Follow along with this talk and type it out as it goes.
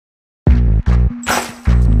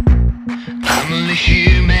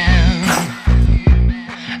human.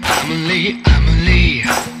 I'm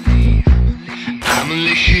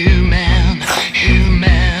only human,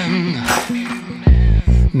 human.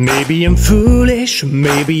 Maybe I'm foolish,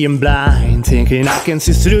 maybe I'm blind, thinking I can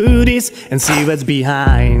see through this and see what's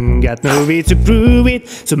behind. Got no way to prove it,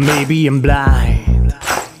 so maybe I'm blind.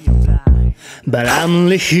 But I'm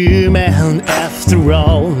only human after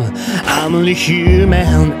all. I'm only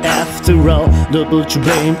human after all. Don't put your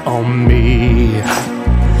blame on me.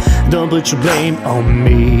 Don't put your blame on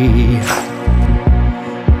me.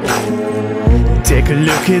 Take a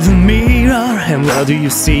look at the mirror, and what do you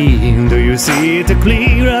see? Do you see it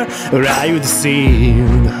clearer, or are you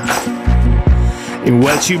deceived in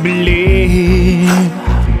what you believe?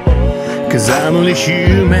 'Cause I'm only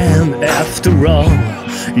human after all.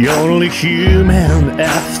 You're only human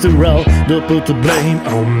after all. Don't put the blame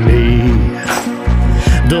on me.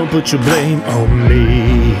 Don't put your blame on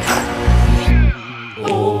me.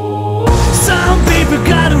 Some people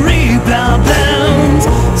got real problems.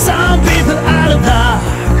 Some people out of luck.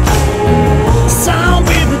 Some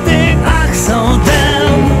people think I saw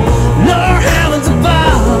them. Lord heavens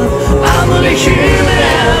above. I'm only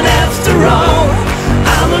human after all.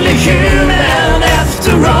 I'm only human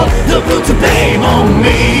after all. Don't put the blame on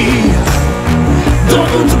me. Don't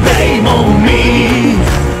put the blame on me.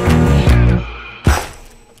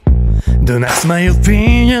 Don't ask my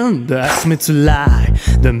opinion, don't ask me to lie.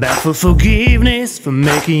 Don't beg for forgiveness for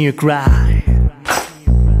making you cry.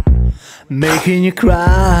 Making you cry.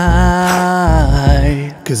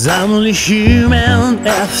 'Cause I'm only human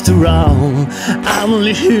after all. I'm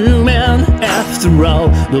only human after all.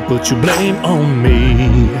 Don't put your blame on me.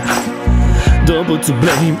 Don't put the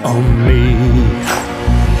blame on me.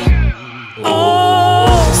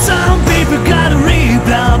 Oh, some people got real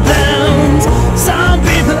problems. Some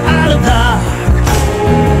people out of luck.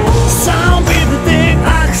 Some people think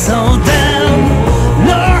I saw them.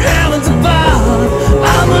 Lord heavens above.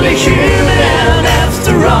 I'm only human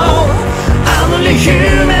after all. I'm only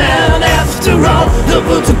human after all. Don't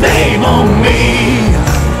put the blame on me.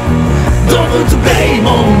 Don't put the blame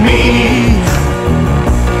on me.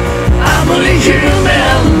 I'm only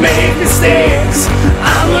human, make mistakes.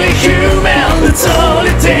 I'm only human, that's all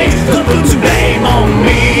it takes. Don't put the blame on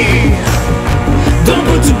me. Don't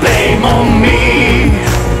put the blame on me.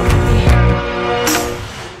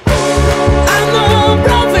 I'm no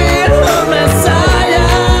prophet or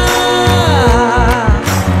Messiah.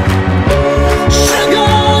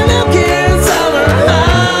 Sugar milk is our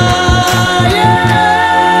high.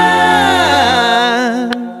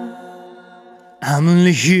 I'm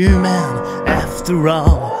only human after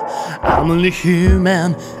all. I'm only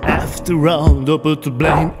human after all. Don't put the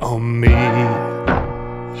blame on me.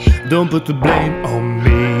 Don't put the blame on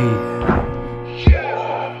me.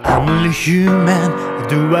 I'm only human, I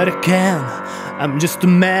do what I can. I'm just a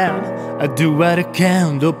man, I do what I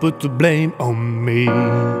can. Don't put the blame on me.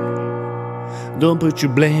 Don't put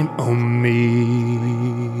your blame on me.